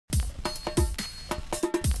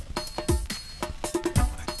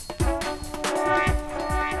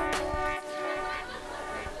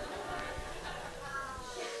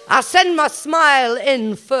I send my smile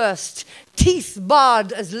in first. Teeth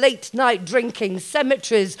barred as late night drinking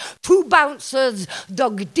cemeteries. 2 bouncers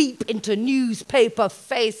dug deep into newspaper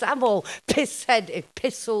face. I'm all piss-head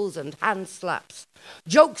epistles and hand slaps.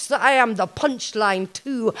 Jokes that I am the punchline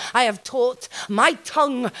too. I have taught my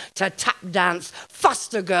tongue to tap dance.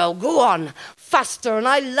 Faster, girl, go on, faster. And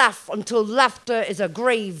I laugh until laughter is a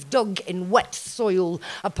grave dug in wet soil.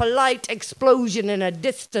 A polite explosion in a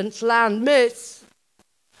distant land. Miss,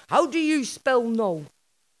 how do you spell no?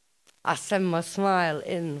 I send my smile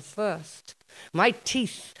in first. My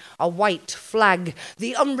teeth a white flag.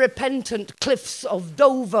 The unrepentant cliffs of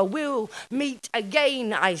Dover will meet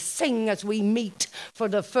again. I sing as we meet for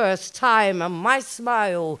the first time. And my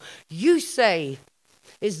smile, you say,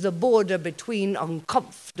 is the border between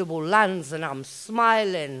uncomfortable lands. And I'm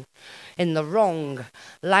smiling in the wrong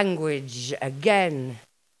language again.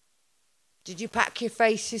 Did you pack your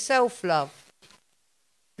face yourself, love?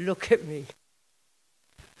 Look at me.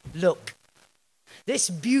 Look, this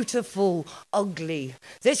beautiful ugly,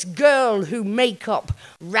 this girl who makeup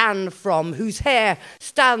ran from, whose hair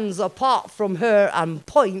stands apart from her and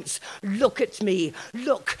points. Look at me,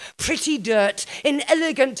 look, pretty dirt,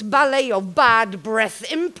 inelegant ballet of bad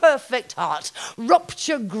breath, imperfect heart,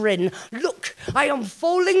 rupture grin. Look, I am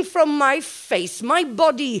falling from my face, my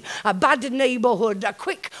body, a bad neighborhood, a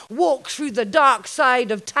quick walk through the dark side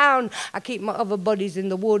of town. I keep my other bodies in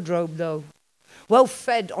the wardrobe though. Well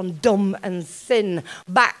fed on dumb and thin,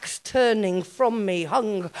 backs turning from me,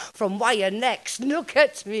 hung from wire necks. Look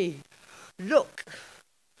at me, look.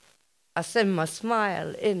 I send my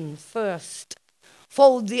smile in first.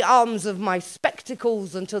 Fold the arms of my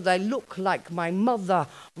spectacles until they look like my mother.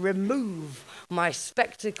 Remove my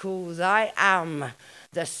spectacles. I am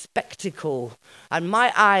the spectacle, and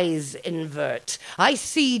my eyes invert. I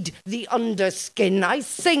seed the underskin. I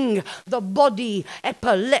sing the body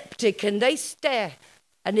epileptic, and they stare,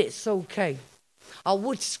 and it's okay. I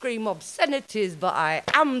would scream obscenities, but I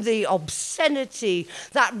am the obscenity.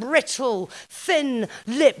 That brittle, thin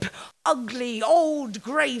lip, ugly, old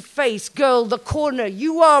grey face. Girl, the corner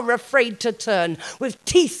you are afraid to turn, with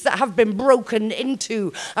teeth that have been broken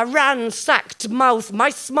into, a ransacked mouth,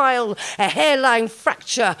 my smile, a hairline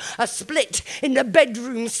fracture, a split in the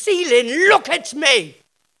bedroom ceiling. Look at me!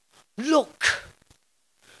 Look!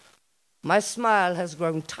 My smile has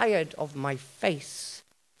grown tired of my face.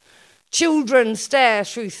 Children stare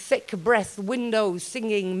through thick breath windows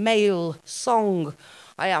singing male song.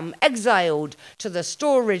 I am exiled to the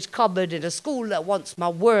storage cupboard in a school that wants my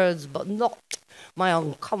words but not my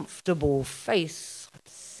uncomfortable face. I'm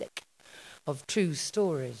sick of true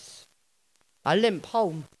stories. I limp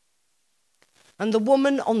home, and the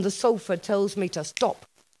woman on the sofa tells me to stop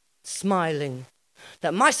smiling,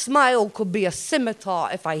 that my smile could be a scimitar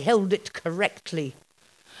if I held it correctly.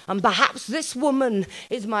 And perhaps this woman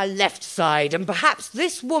is my left side, and perhaps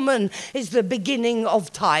this woman is the beginning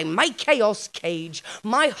of time. My chaos cage,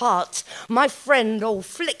 my heart, my friend, old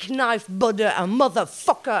flick knife Buddha, and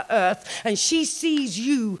motherfucker Earth. And she sees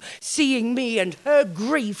you seeing me, and her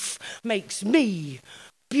grief makes me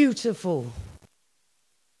beautiful.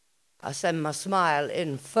 I send my smile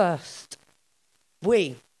in first.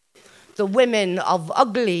 We, the women of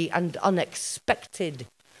ugly and unexpected,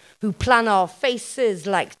 who plan our faces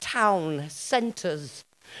like town centres,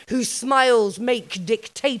 whose smiles make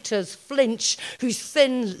dictators flinch, whose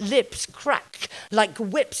thin lips crack like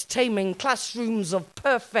whips taming classrooms of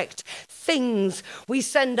perfect things. We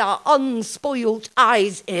send our unspoilt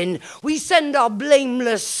eyes in. We send our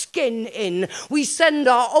blameless skin in. We send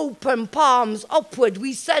our open palms upward.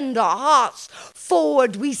 We send our hearts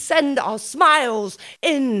forward. We send our smiles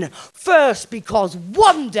in first, because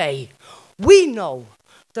one day we know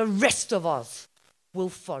the rest of us will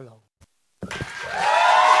follow.